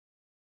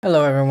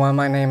Hello everyone,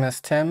 my name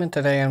is Tim and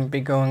today I'm going to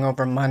be going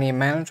over Money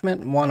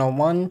Management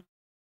 101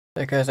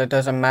 because it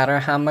doesn't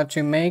matter how much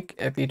you make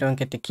if you don't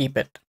get to keep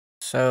it.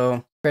 So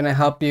I'm going to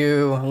help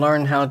you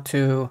learn how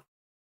to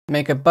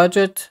make a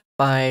budget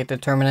by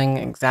determining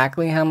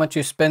exactly how much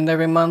you spend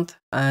every month,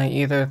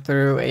 either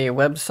through a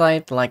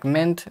website like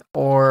Mint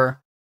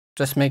or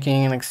just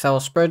making an Excel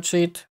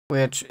spreadsheet,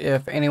 which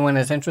if anyone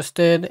is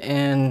interested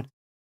in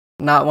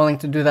not willing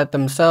to do that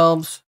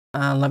themselves,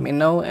 let me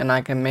know and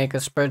I can make a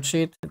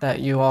spreadsheet that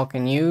you all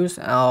can use.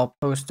 I'll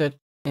post it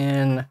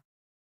in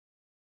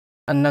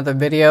another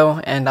video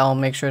and I'll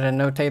make sure to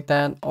notate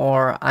that,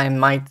 or I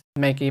might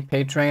make a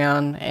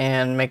Patreon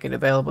and make it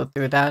available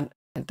through that.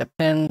 It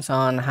depends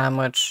on how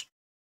much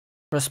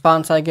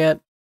response I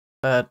get,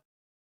 but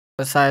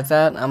besides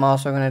that, I'm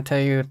also going to tell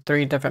you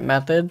 3 different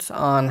methods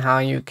on how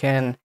you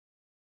can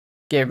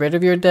get rid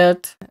of your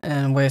debt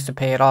and ways to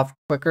pay it off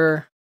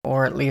quicker,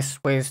 or at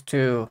least ways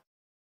to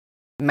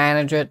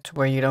manage it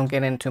where you don't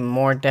get into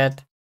more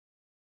debt.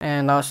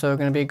 And also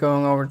going to be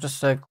going over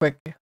just a quick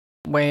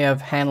way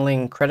of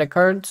handling credit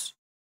cards,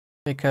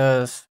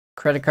 because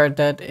credit card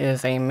debt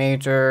is a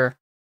major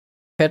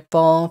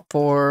pitfall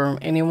for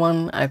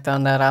anyone. I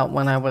found that out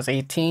when I was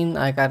 18.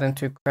 I got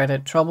into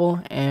credit trouble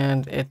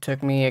and it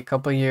took me a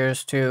couple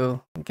years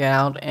to get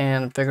out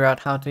and figure out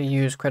how to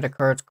use credit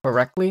cards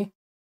correctly.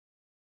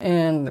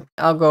 And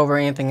I'll go over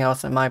anything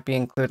else that might be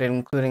included,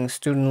 including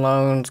student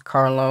loans,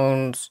 car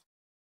loans.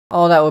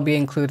 All that will be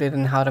included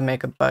in how to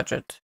make a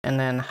budget and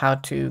then how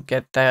to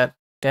get that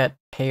debt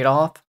paid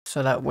off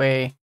so that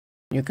way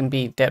you can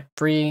be debt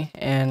free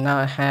and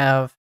not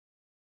have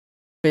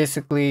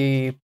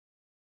basically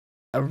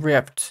a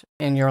rift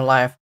in your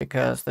life,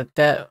 because the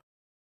debt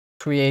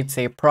creates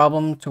a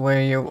problem to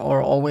where you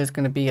are always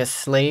going to be a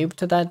slave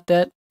to that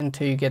debt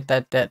until you get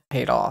that debt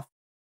paid off.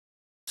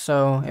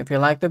 So if you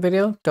like the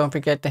video, don't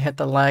forget to hit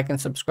the like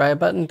and subscribe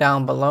button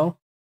down below.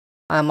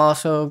 I'm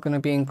also going to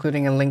be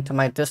including a link to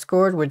my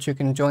Discord, which you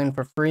can join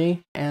for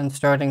free. And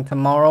starting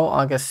tomorrow,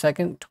 August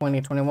 2nd,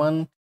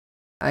 2021,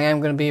 I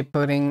am going to be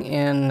putting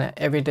in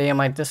every day on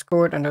my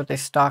Discord under the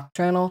stock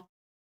channel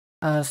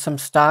some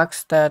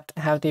stocks that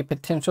have the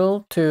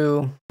potential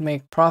to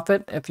make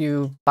profit if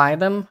you buy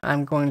them.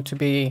 I'm going to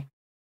be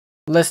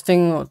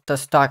listing the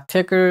stock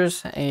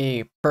tickers,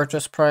 a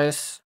purchase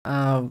price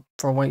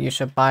for what you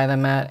should buy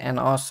them at, and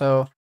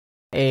also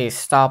a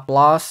stop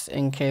loss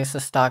in case the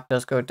stock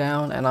does go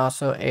down, and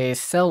also a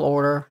sell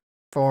order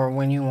for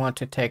when you want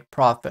to take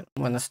profit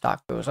when the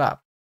stock goes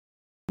up.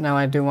 Now,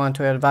 I do want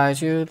to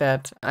advise you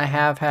that I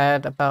have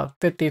had about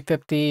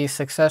 50-50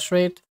 success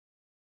rate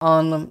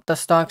on the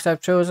stocks I've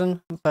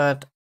chosen,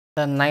 but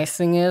the nice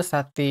thing is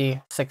that the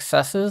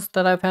successes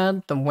that I've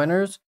had, the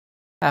winners,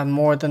 have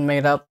more than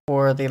made up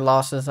for the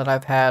losses that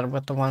I've had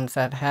with the ones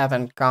that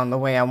haven't gone the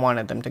way I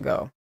wanted them to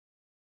go.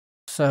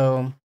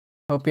 So,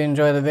 hope you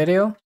enjoy the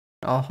video.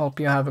 I'll hope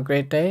you have a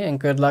great day and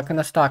good luck in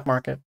the stock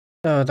market.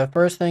 So the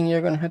first thing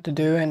you're going to have to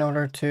do in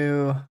order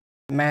to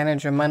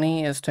manage your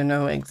money is to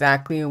know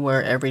exactly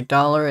where every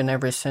dollar and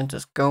every cent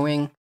is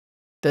going.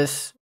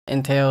 This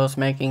entails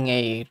making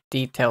a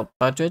detailed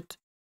budget.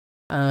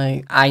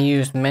 I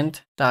use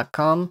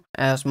mint.com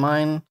as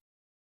mine.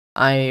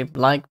 I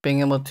like being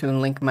able to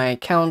link my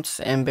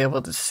accounts and be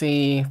able to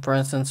see, for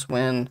instance,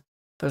 when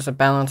there's a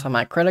balance on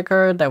my credit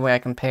card. That way I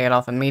can pay it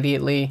off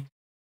immediately.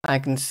 I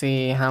can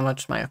see how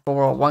much my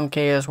 401k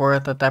is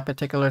worth at that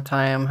particular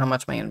time, how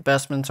much my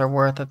investments are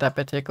worth at that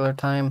particular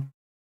time.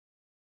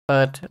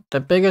 But the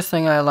biggest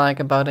thing I like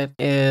about it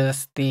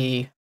is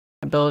the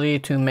ability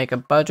to make a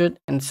budget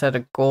and set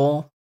a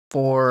goal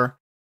for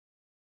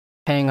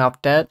paying off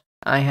debt.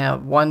 I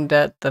have one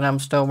debt that I'm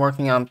still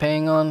working on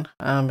paying on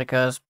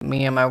because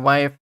me and my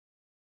wife,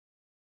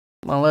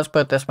 well, let's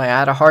put it this way, I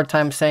had a hard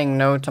time saying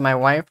no to my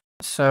wife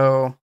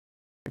a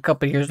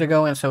couple years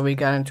ago, and so we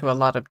got into a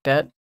lot of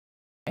debt.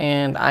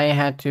 And I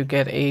had to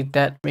get a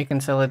debt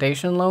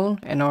re-consolidation loan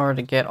in order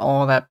to get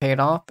all that paid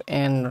off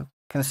and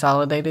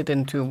consolidated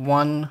into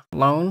one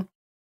loan.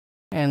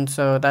 And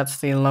so that's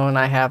the loan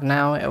I have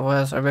now. It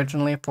was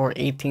originally for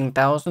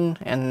 $18,000,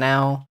 and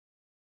now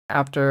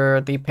after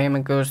the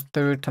payment goes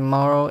through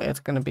tomorrow, it's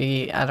going to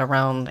be at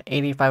around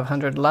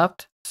 $8,500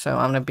 left. So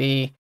I'm going to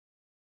be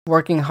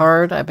working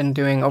hard. I've been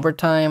doing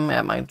overtime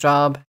at my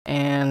job,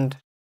 and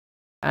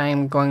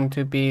I'm going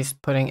to be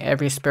putting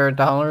every spare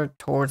dollar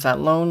towards that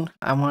loan.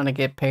 I want to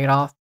get paid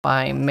off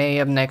by May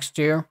of next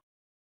year.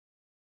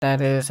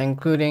 That is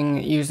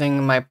including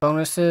using my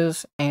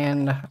bonuses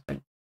and a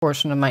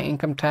portion of my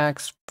income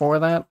tax for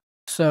that.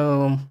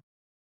 So,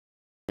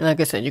 like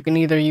I said, you can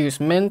either use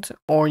Mint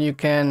or you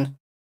can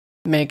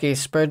make a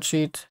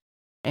spreadsheet,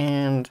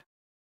 and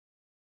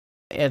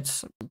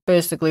it's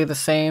basically the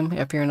same.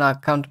 If you're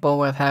not comfortable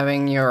with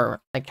having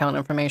your account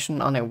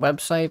information on a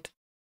website,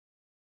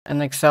 an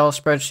Excel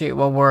spreadsheet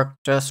will work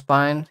just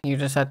fine. You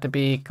just have to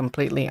be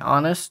completely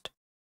honest.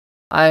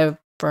 I,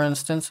 for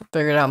instance,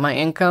 figured out my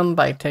income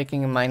by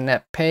taking my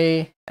net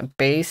pay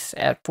base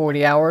at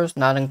 40 hours,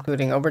 not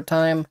including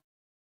overtime,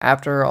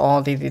 after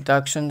all the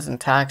deductions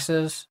and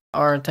taxes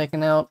are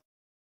taken out.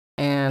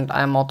 And and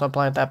I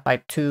multiplied that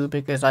by 2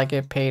 because I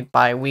get paid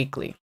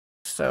bi-weekly.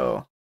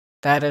 So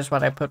that is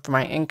what I put for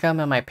my income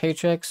and my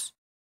paychecks.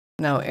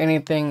 Now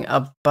anything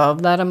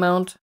above that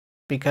amount,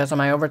 because of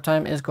my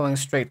overtime, is going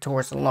straight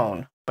towards the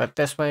loan. But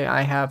this way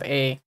I have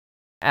a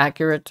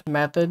accurate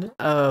method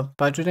of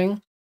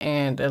budgeting,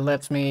 and it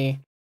lets me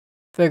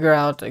figure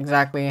out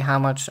exactly how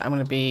much I'm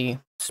going to be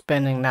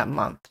spending that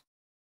month.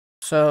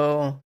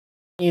 So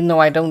even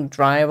though I don't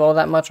drive all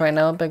that much right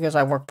now because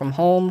I work from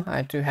home,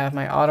 I do have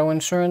my auto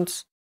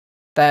insurance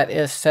that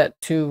is set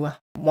to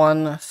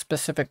one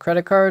specific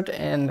credit card,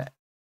 and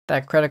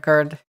that credit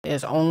card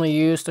is only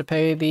used to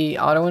pay the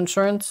auto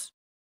insurance.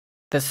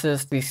 This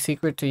is the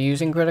secret to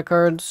using credit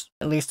cards,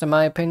 at least in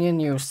my opinion.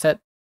 You set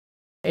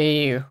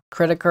a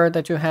credit card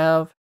that you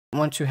have,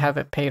 once you have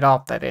it paid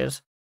off that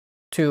is,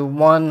 to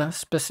one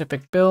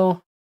specific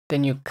bill,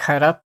 then you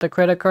cut up the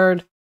credit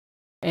card,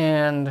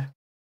 and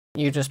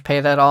you just pay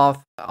that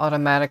off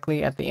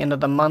automatically at the end of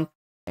the month,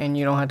 and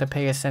you don't have to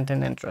pay a cent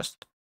in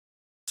interest.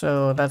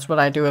 So that's what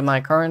I do with my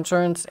car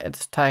insurance.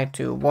 It's tied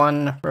to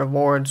one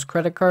rewards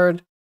credit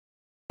card,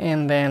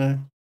 and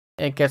then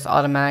it gets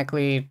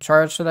automatically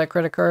charged to that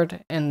credit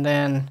card, and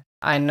then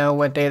I know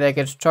what day that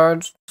gets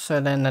charged,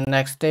 so then the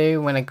next day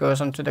when it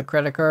goes onto the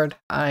credit card,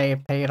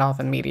 I pay it off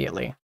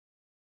immediately.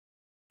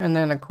 And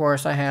then of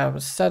course I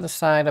have set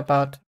aside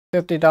about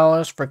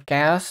 $50 for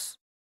gas,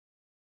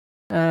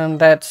 and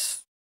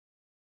that's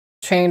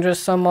changes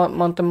somewhat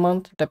month to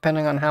month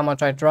depending on how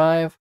much I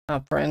drive.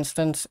 For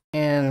instance,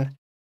 in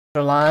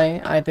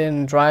July I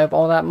didn't drive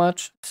all that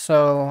much,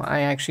 so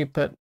I actually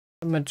put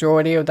the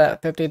majority of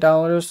that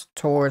 $50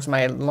 towards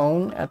my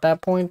loan at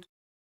that point.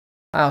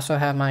 I also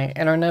have my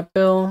internet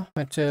bill,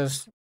 which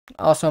is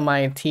also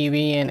my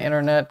TV and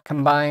internet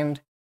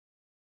combined.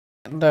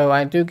 Though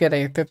I do get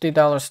a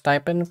 $50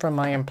 stipend from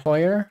my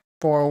employer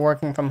for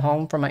working from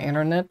home for my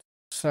internet,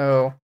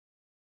 so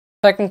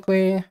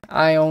technically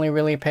I only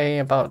really pay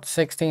about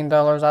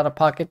 $16 out of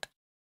pocket,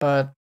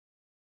 but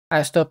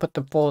I still put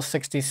the full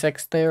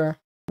 66 there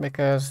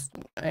because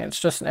it's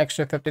just an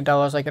extra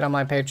 $50 I get on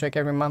my paycheck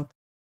every month.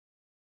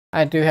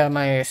 I do have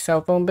my cell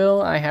phone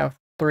bill. I have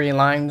 3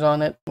 lines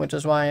on it, which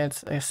is why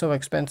it's so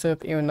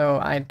expensive, even though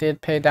I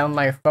did pay down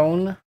my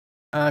phone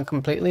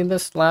completely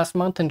this last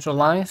month in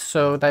July,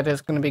 so that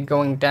is going to be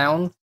going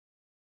down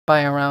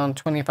by around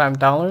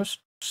 $25.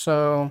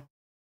 So,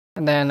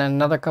 and then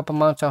another couple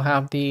months I'll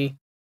have the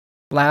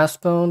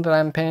last phone that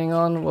I'm paying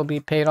on will be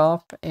paid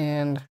off,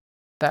 and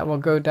that will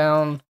go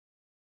down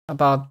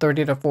about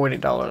 $30 to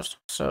 $40.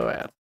 So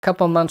a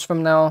couple months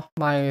from now,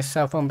 my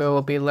cell phone bill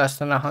will be less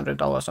than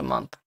 $100 a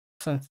month,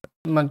 since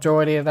the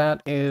majority of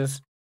that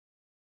is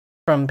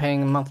from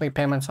paying monthly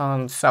payments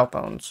on cell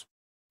phones.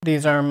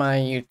 These are my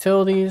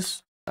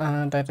utilities.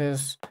 That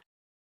is,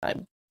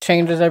 it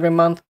changes every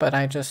month, but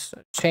I just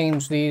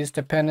change these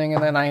depending,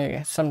 and then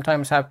I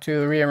sometimes have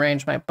to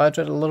rearrange my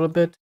budget a little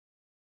bit.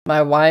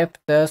 My wife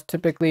does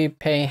typically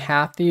pay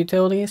half the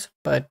utilities,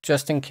 but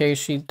just in case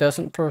she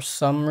doesn't for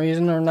some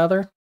reason or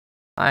another,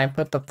 I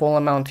put the full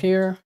amount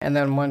here, and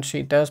then once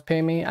she does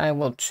pay me, I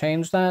will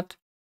change that.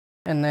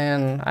 And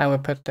then I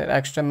would put that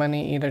extra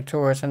money either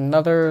towards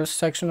another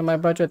section of my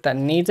budget that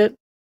needs it,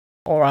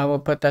 or I will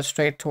put that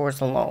straight towards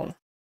the loan.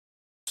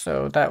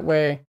 So that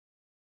way,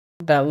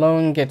 that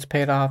loan gets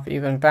paid off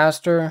even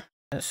faster,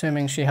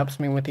 assuming she helps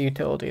me with the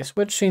utilities,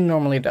 which she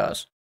normally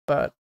does.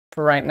 But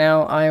for right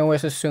now, I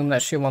always assume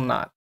that she will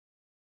not.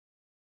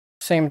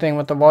 Same thing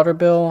with the water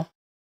bill,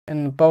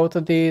 and both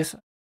of these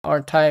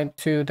are tied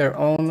to their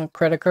own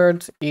credit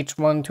cards, each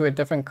one to a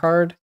different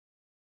card.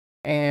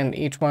 And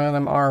each one of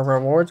them are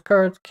rewards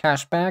cards,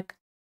 cash back.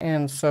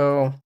 And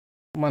so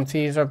once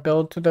these are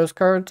billed to those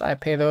cards, I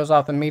pay those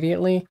off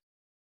immediately.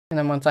 And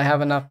then once I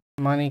have enough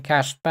money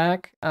cashed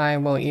back, I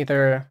will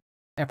either,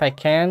 if I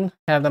can,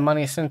 have the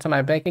money sent to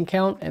my bank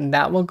account, and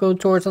that will go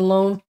towards a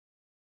loan.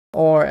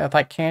 Or if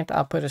I can't,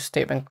 I'll put a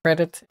statement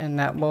credit, and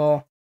that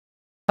will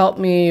help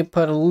me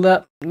put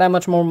that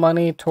much more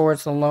money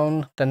towards the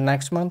loan the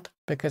next month,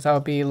 because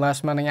that'll be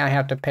less money I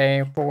have to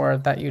pay for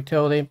that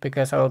utility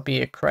because that'll be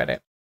a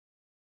credit.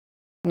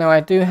 Now,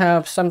 I do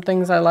have some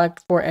things I like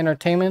for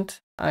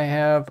entertainment. I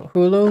have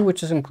Hulu,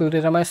 which is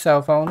included on my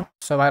cell phone,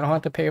 so I don't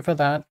have to pay for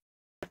that.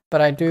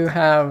 But I do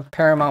have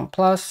Paramount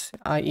Plus,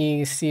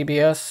 i.e.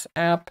 CBS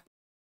app.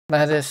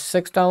 That is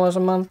 $6 a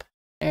month.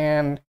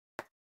 And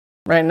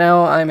right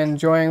now, I'm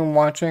enjoying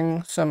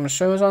watching some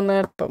shows on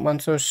that, but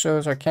once those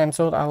shows are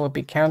canceled, I will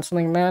be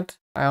canceling that.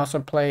 I also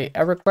play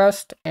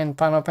EverQuest and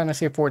Final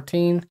Fantasy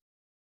XIV.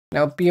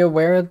 Now, be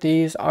aware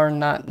these are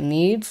not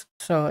needs,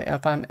 so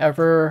if I'm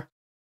ever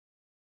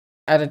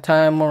at a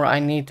time where I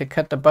need to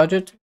cut the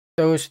budget,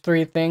 those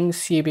 3 things,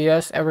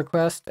 CBS,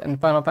 EverQuest, and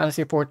Final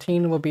Fantasy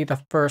XIV, will be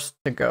the first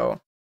to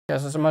go.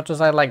 Because as much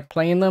as I like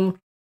playing them,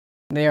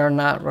 they are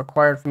not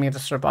required for me to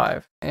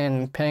survive,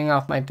 and paying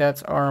off my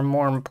debts are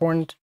more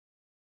important.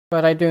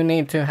 But I do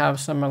need to have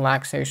some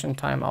relaxation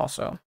time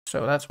also,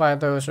 so that's why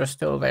those are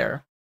still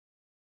there.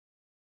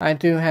 I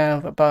do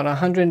have about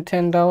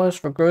 $110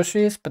 for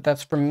groceries, but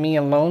that's for me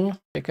alone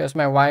because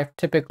my wife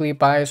typically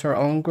buys her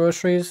own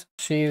groceries.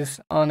 She's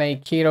on a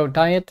keto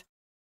diet,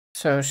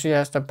 so she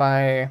has to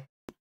buy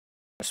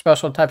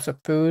special types of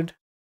food.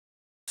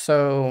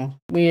 So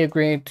we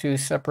agreed to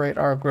separate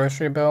our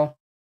grocery bill.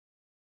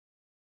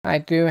 I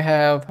do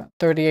have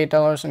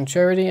 $38 in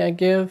charity I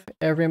give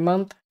every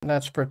month.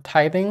 That's for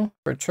tithing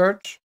for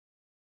church.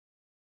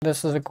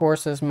 This is, of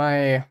course, is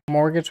my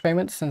mortgage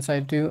payment since I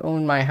do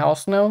own my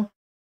house now.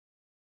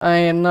 I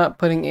am not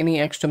putting any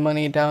extra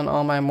money down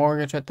on my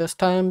mortgage at this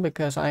time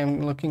because I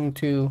am looking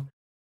to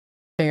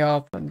pay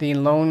off the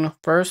loan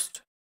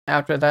first.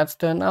 After that's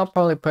done, I'll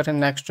probably put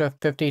an extra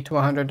 $50 to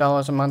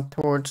 $100 a month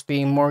towards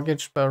the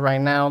mortgage, but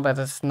right now that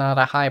is not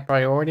a high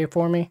priority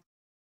for me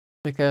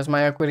because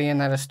my equity in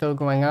that is still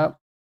going up.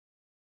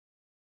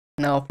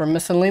 Now for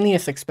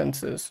miscellaneous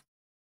expenses,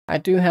 I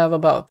do have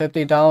about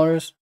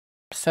 $50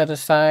 set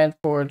aside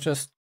for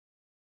just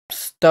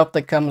stuff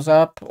that comes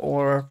up,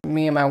 or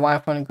me and my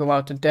wife want to go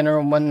out to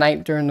dinner one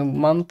night during the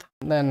month,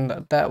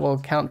 then that will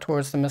count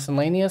towards the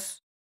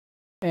miscellaneous.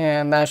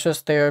 And that's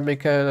just there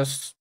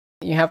because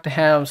you have to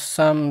have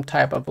some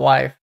type of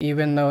life,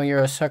 even though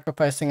you're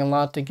sacrificing a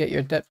lot to get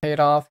your debt paid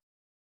off.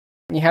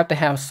 You have to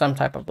have some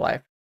type of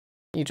life.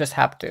 You just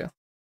have to.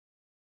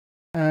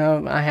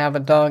 I have a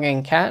dog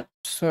and cat,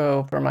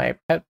 so for my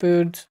pet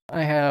foods,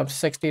 I have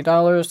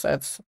 $60.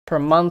 That's per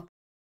month.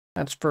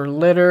 That's for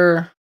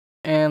litter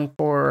and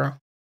for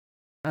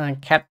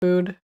cat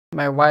food.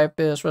 My wife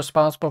is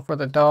responsible for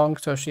the dog,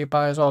 so she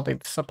buys all the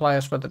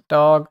supplies for the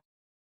dog.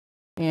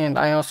 And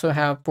I also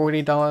have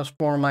 $40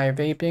 for my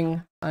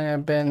vaping. I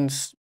have been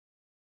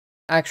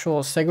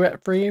actual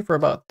cigarette free for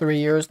about 3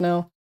 years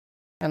now,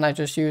 and I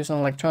just use an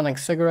electronic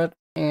cigarette.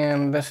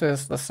 And this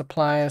is the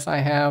supplies I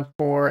have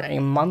for a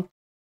month,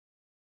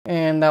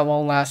 and that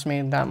will last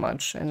me that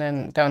much. And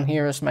then down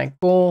here is my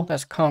goal,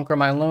 that's conquer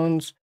my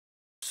loans.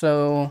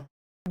 So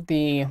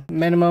the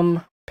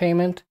minimum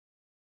payment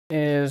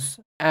is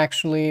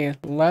actually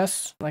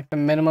less, like the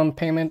minimum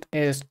payment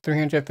is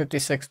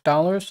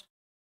 $356,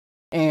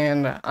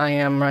 and I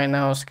am right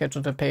now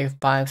scheduled to pay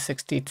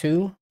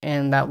 $562,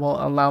 and that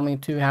will allow me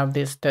to have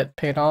this debt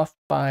paid off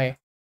by,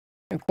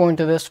 according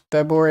to this,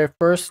 February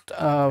 1st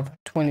of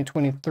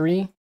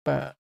 2023.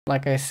 But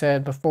like I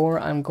said before,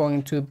 I'm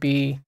going to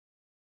be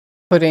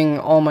putting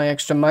all my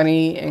extra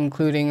money,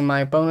 including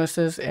my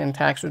bonuses and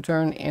tax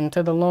return,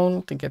 into the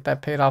loan to get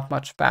that paid off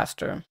much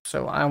faster.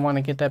 So I want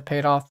to get that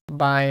paid off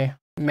by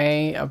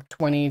May of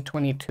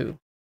 2022.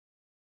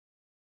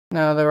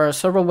 Now, there are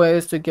several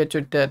ways to get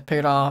your debt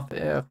paid off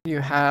if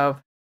you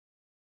have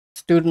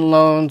student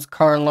loans,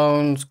 car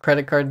loans,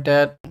 credit card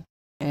debt,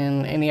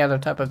 and any other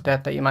type of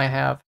debt that you might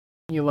have.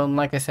 You will,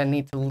 like I said,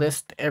 need to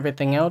list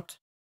everything out.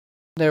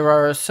 There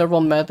are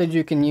several methods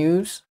you can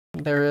use.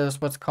 There is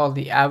what's called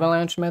the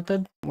Avalanche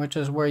Method, which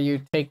is where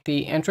you take the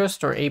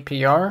interest or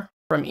APR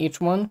from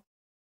each one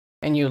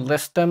and you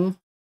list them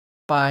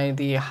by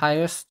the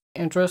highest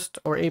interest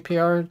or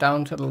APR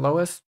down to the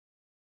lowest.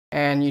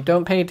 And you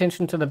don't pay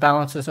attention to the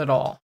balances at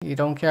all. You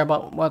don't care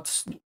about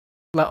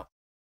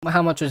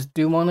how much is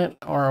due on it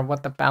or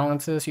what the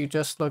balance is. You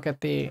just look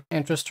at the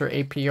interest or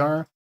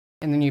APR,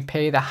 and then you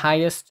pay the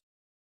highest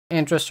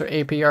interest or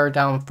APR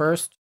down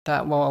first.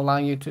 That will allow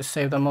you to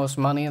save the most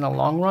money in the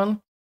long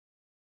run.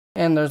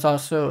 And there's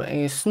also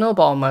a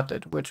Snowball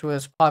Method, which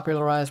was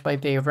popularized by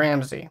Dave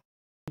Ramsey.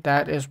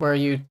 That is where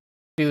you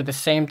do the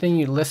same thing.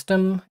 You list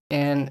them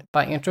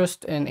by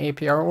interest in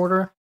APR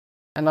order,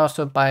 and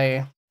also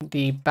by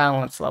the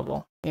balance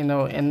level. You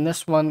know, in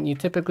this one, you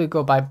typically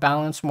go by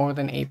balance more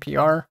than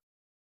APR,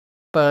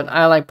 but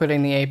I like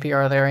putting the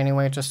APR there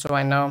anyway, just so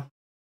I know.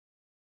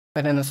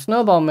 But in the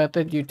Snowball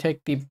Method, you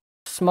take the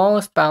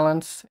smallest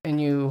balance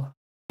and you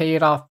pay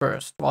it off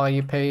first, while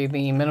you pay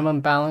the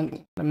minimum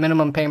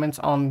payments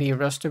on the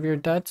rest of your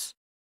debts,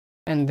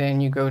 and then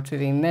you go to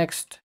the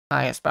next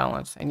highest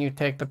balance, and you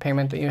take the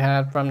payment that you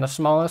had from the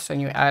smallest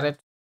and you add it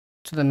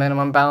to the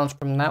minimum balance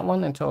from that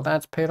one until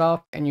that's paid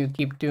off, and you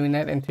keep doing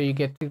that until you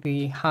get to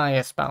the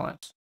highest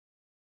balance.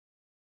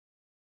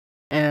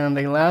 And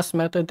the last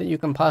method that you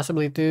can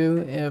possibly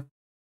do,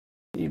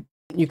 if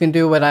you can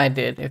do what I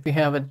did. If you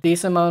have a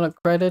decent amount of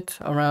credit,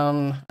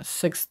 around a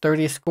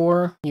 630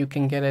 score, you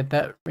can get a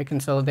debt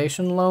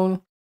reconciliation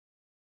loan.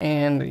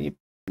 And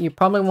you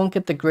probably won't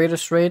get the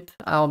greatest rate,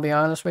 I'll be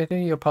honest with you.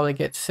 You'll probably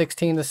get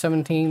 16 to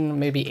 17,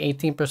 maybe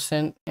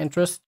 18%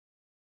 interest.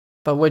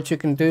 But what you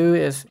can do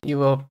is you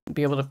will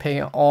be able to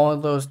pay all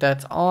of those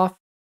debts off,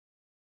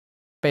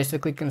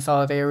 basically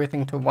consolidate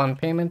everything to one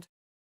payment.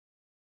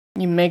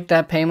 You make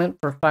that payment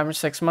for 5 or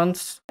 6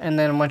 months, and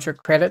then once your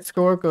credit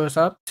score goes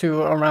up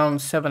to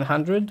around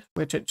 700,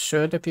 which it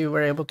should if you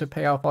were able to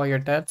pay off all your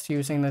debts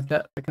using the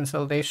debt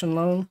reconciliation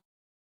loan,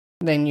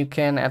 then you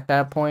can at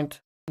that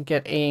point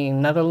get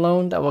another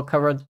loan that will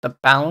cover the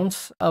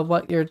balance of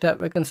what your debt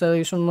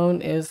reconciliation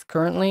loan is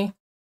currently.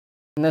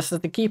 And this is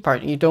the key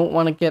part. You don't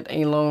want to get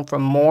a loan for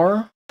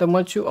more than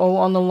what you owe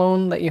on the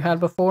loan that you had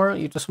before.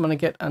 You just want to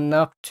get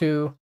enough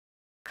to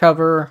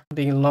cover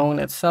the loan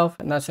itself,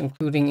 and that's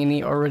including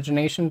any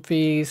origination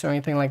fees or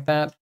anything like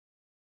that.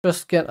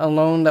 Just get a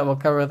loan that will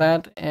cover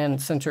that,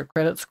 and since your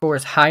credit score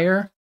is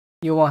higher,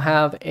 you will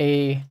have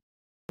a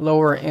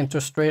lower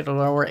interest rate or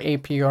lower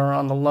APR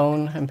on the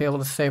loan and be able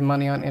to save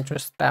money on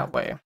interest that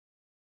way.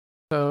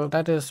 So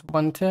that is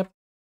one tip.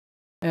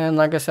 And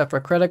like I said,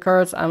 for credit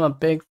cards, I'm a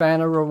big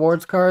fan of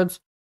rewards cards,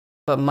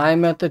 but my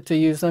method to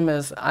use them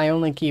is I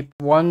only keep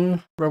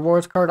one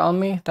rewards card on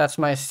me. That's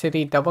my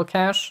Citi Double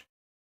Cash.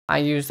 I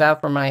use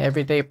that for my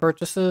everyday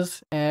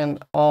purchases,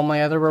 and all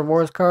my other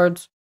rewards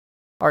cards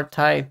are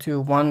tied to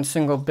one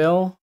single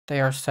bill.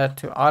 They are set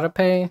to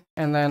autopay,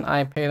 and then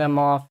I pay them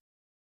off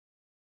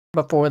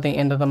before the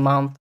end of the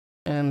month,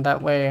 and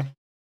that way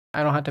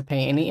I don't have to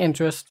pay any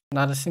interest,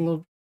 not a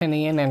single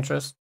penny in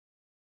interest,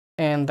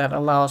 and that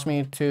allows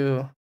me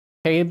to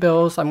pay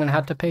bills I'm going to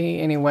have to pay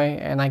anyway,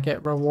 and I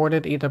get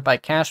rewarded either by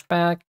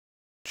cashback,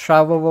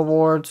 travel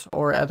rewards,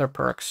 or other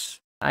perks.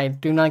 I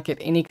do not get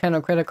any kind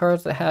of credit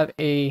cards that have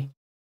a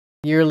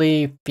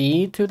yearly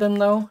fee to them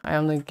though. I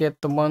only get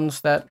the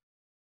ones that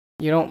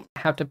you don't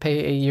have to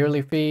pay a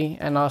yearly fee,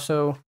 and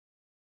also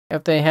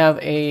if they have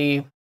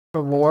a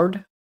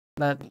reward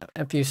that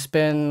if you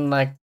spend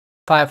like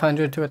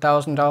 $500 to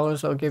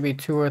 $1,000, they'll give you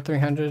 $200 or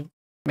 $300,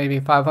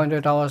 maybe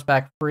 $500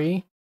 back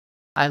free.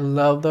 I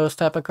love those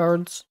type of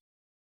cards,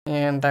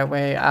 and that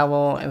way I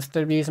will,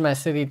 instead of using my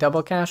Citi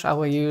Double Cash, I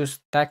will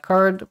use that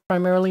card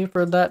primarily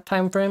for that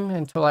time frame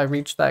until I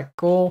reach that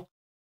goal,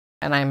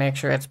 and I make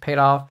sure it's paid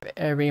off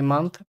every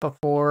month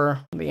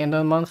before the end of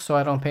the month so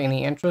I don't pay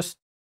any interest.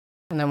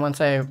 And then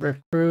once I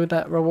accrue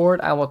that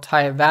reward, I will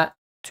tie that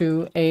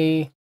to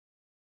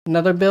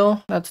another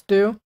bill that's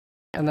due,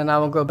 and then I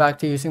will go back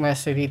to using my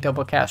Citi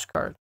Double Cash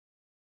card.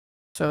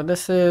 So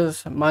this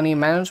is Money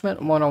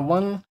Management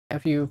 101.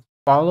 If you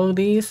follow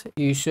these,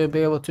 you should be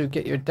able to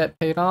get your debt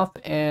paid off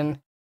and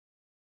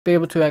be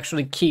able to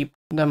actually keep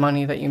the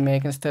money that you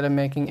make instead of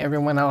making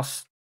everyone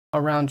else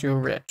around you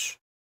rich.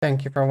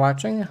 Thank you for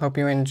watching. Hope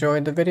you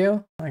enjoyed the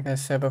video. Like I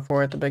said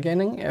before at the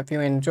beginning, if you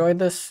enjoyed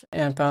this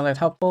and found it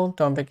helpful,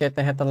 don't forget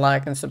to hit the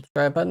like and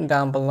subscribe button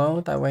down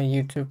below. That way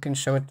YouTube can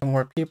show it to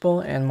more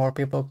people and more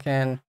people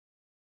can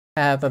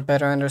have a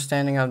better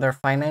understanding of their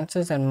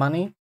finances and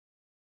money.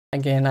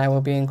 Again, I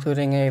will be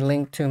including a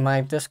link to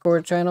my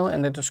Discord channel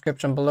in the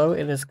description below.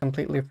 It is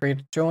completely free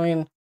to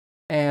join.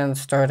 And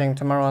starting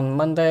tomorrow on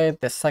Monday,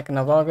 the 2nd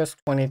of August,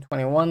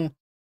 2021,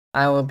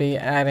 I will be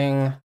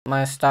adding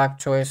my stock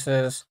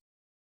choices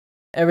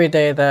every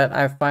day that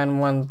I find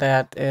one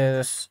that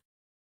is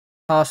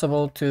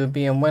possible to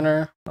be a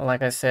winner.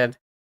 Like I said,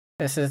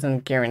 this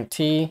isn't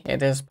guarantee.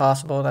 It is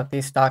possible that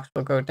these stocks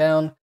will go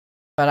down,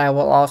 but I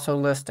will also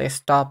list a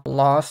stop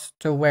loss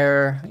to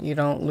where you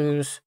don't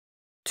lose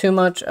too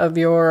much of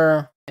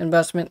your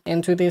investment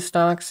into these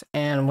stocks,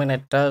 and when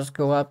it does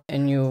go up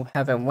and you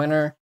have a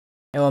winner,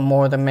 it will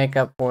more than make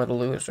up for the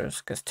losers,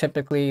 because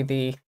typically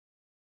the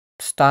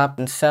stop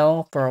and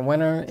sell for a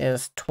winner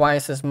is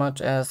twice as much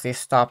as the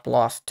stop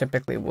loss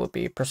typically will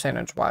be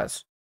percentage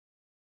wise.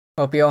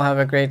 Hope you all have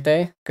a great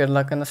day. Good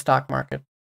luck in the stock market.